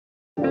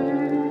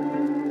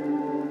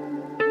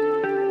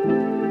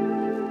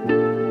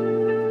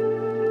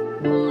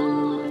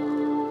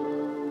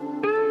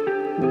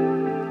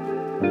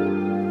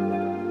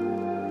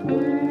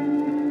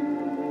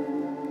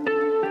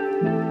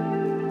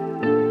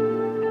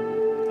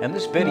In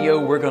this video,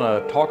 we're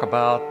going to talk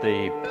about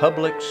the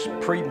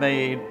Publix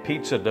pre-made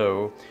pizza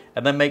dough,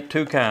 and they make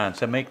two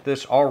kinds. They make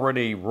this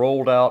already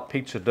rolled out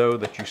pizza dough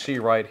that you see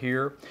right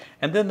here,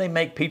 and then they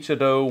make pizza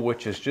dough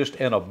which is just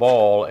in a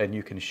ball and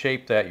you can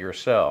shape that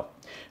yourself.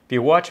 If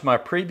you watch my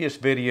previous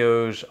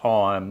videos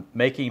on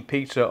making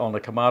pizza on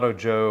the Kamado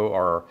Joe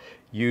or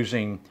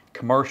using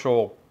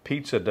commercial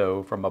pizza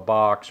dough from a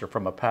box or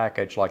from a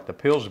package like the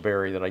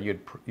Pillsbury that I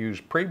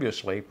used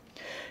previously,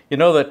 you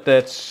know that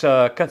that's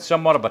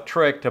somewhat of a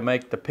trick to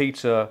make the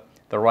pizza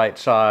the right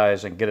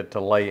size and get it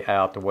to lay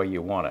out the way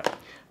you want it.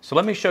 So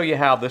let me show you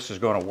how this is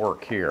going to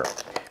work here.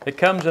 It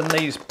comes in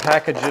these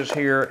packages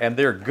here, and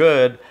they're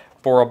good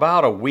for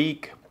about a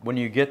week. When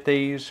you get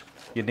these,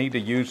 you need to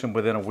use them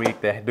within a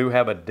week. They do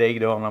have a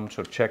date on them,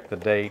 so check the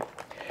date.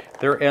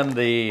 They're in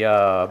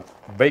the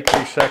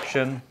bakery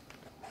section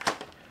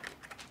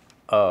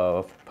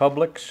of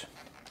Publix.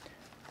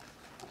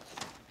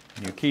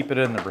 You keep it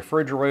in the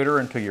refrigerator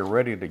until you're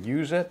ready to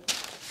use it.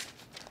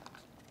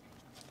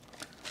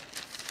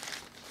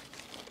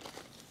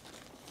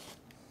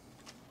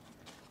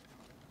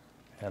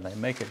 And they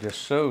make it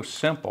just so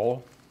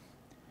simple.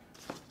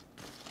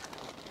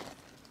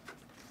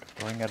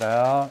 Bring it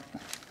out.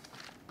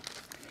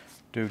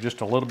 Do just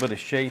a little bit of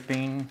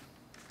shaping.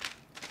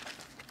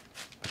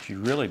 But you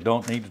really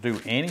don't need to do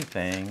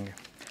anything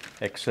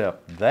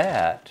except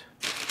that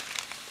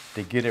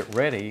to get it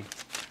ready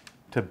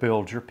to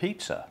build your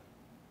pizza.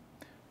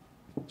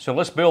 So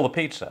let's build the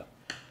pizza.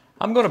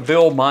 I'm going to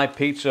build my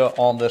pizza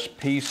on this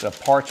piece of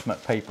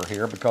parchment paper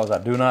here because I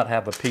do not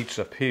have a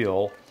pizza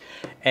peel.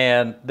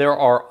 And there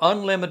are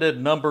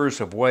unlimited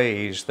numbers of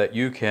ways that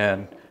you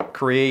can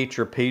create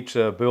your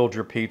pizza, build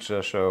your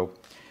pizza. So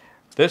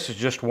this is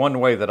just one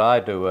way that I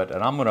do it.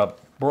 And I'm going to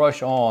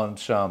brush on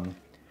some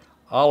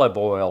olive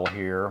oil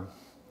here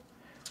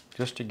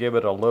just to give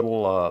it a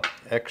little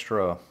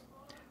extra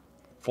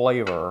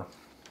flavor,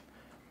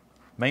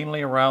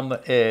 mainly around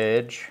the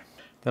edge.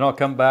 Then I'll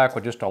come back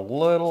with just a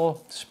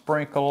little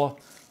sprinkle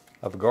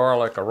of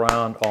garlic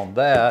around on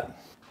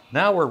that.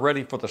 Now we're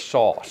ready for the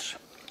sauce.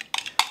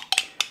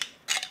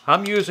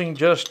 I'm using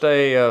just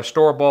a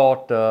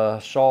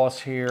store-bought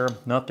sauce here,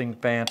 nothing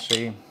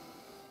fancy. I'm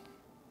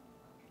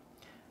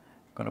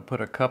going to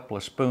put a couple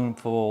of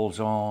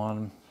spoonfuls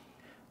on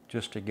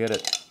just to get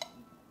it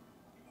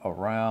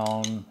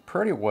around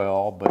pretty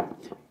well, but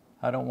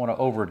I don't want to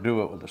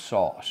overdo it with the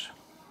sauce.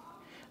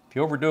 If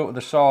you overdo it with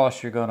the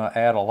sauce, you're going to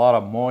add a lot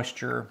of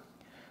moisture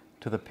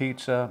to the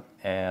pizza,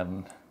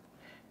 and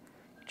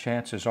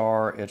chances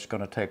are it's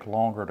going to take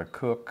longer to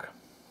cook.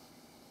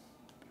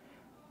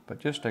 But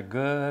just a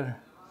good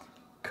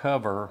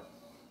cover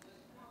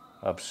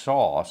of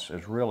sauce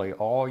is really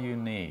all you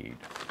need.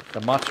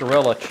 The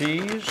mozzarella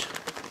cheese.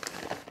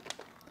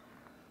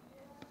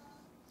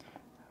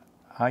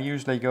 I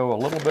usually go a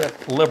little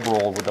bit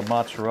liberal with the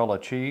mozzarella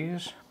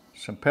cheese.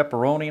 Some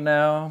pepperoni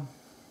now.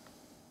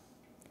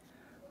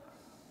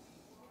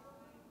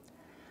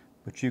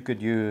 But you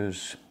could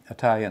use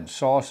Italian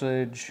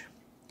sausage.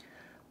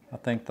 I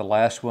think the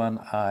last one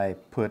I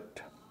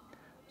put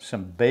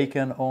some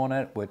bacon on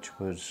it, which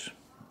was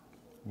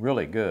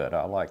really good.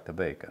 I like the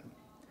bacon.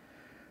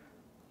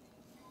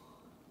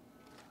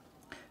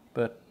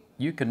 But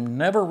you can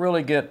never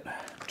really get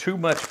too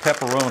much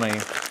pepperoni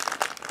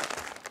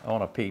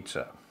on a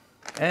pizza.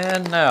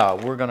 And now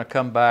we're going to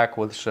come back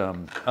with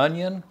some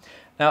onion.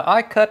 Now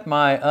I cut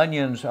my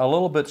onions a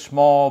little bit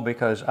small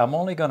because I'm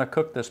only going to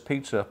cook this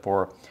pizza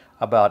for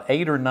about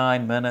 8 or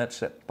 9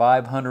 minutes at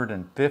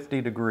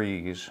 550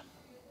 degrees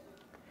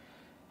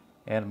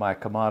in my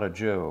Kamado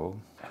Joe.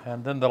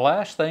 And then the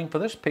last thing for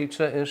this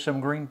pizza is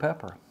some green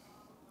pepper.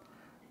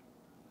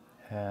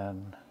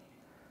 And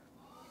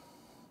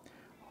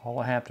all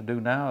I have to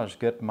do now is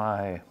get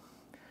my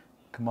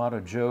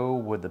Kamado Joe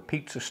with the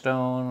pizza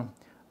stone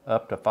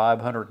up to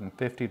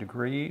 550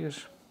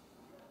 degrees.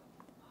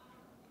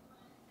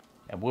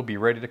 And we'll be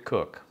ready to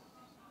cook.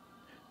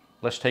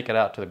 Let's take it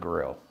out to the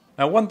grill.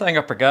 Now, one thing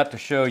I forgot to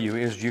show you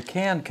is you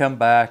can come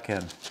back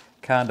and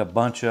kind of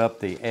bunch up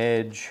the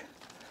edge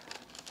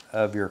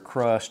of your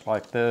crust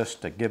like this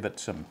to give it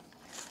some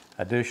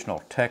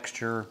additional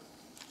texture,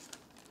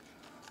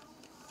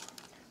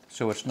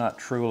 so it's not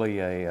truly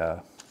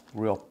a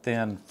real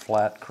thin,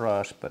 flat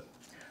crust, but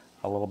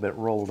a little bit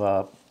rolled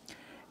up.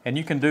 And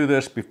you can do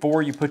this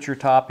before you put your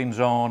toppings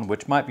on,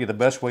 which might be the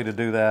best way to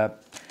do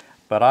that,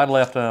 but I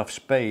left enough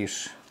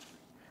space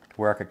to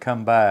where I could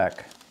come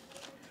back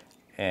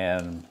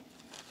and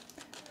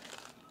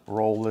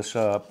roll this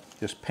up.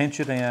 Just pinch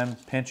it in,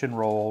 pinch and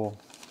roll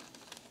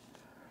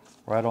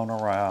right on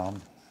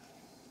around.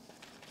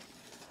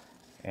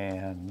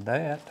 And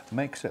that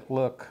makes it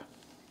look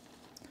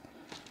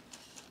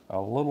a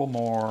little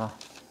more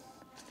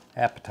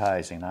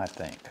appetizing, I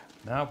think.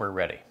 Now we're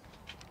ready.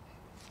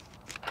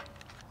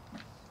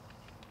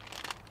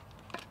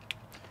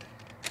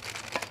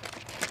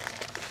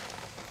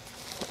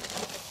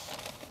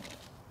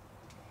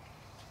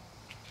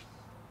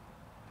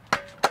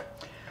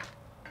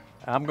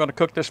 I'm going to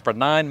cook this for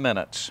 9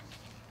 minutes,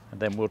 and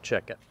then we'll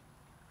check it.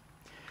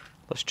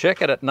 Let's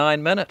check it at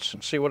 9 minutes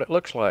and see what it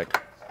looks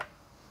like.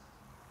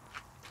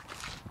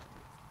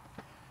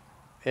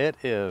 It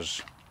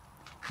is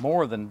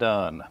more than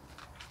done.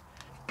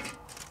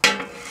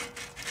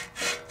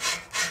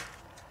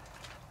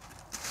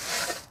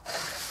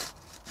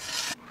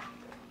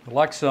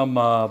 Like some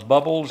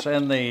bubbles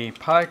in the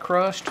pie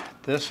crust.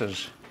 This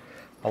is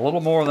a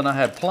little more than I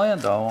had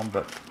planned on,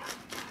 but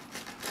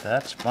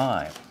that's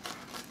fine.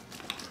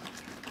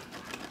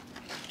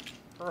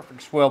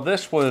 Perfect. Well,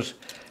 this was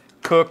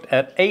cooked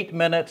at 8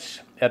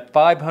 minutes at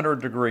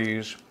 500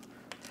 degrees.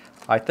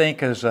 I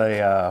think is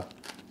a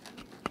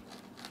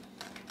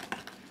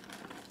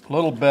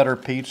little better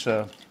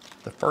pizza.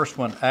 The first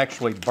one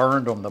actually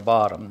burned on the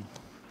bottom.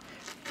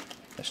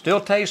 It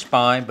still tastes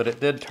fine, but it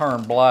did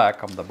turn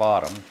black on the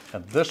bottom.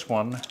 And this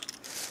one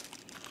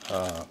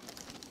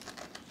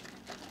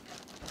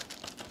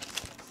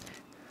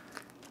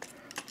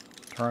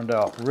turned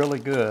out really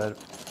good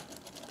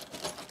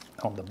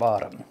on the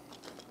bottom.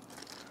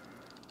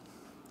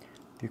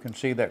 You can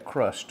see that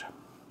crust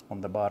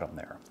on the bottom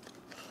there.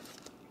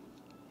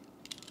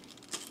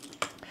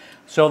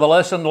 So the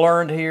lesson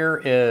learned here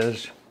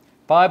is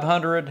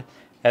 500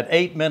 at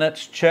 8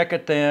 minutes. Check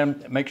it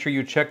then. Make sure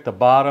you check the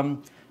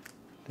bottom.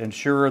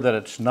 Ensure that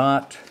it's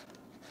not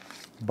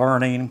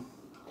burning,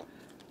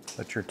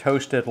 that you're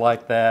toasted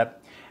like that,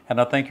 and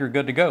I think you're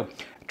good to go.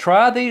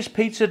 Try these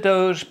pizza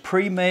doughs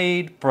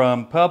pre-made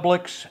from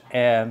Publix,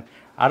 and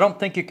I don't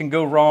think you can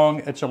go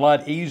wrong. It's a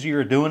lot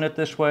easier doing it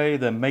this way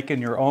than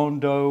making your own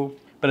dough,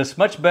 but it's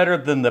much better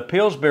than the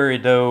Pillsbury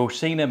dough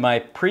seen in my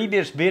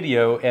previous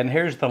video, and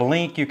here's the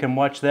link you can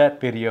watch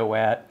that video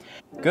at.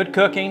 Good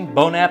cooking,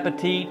 bon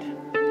appetit.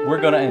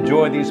 We're gonna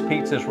enjoy these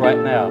pizzas right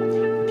now.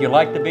 If you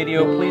like the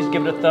video, please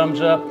give it a thumbs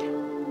up.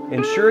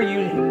 Ensure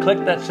you click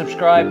that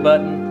subscribe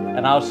button,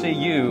 and I'll see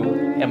you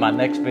in my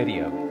next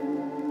video.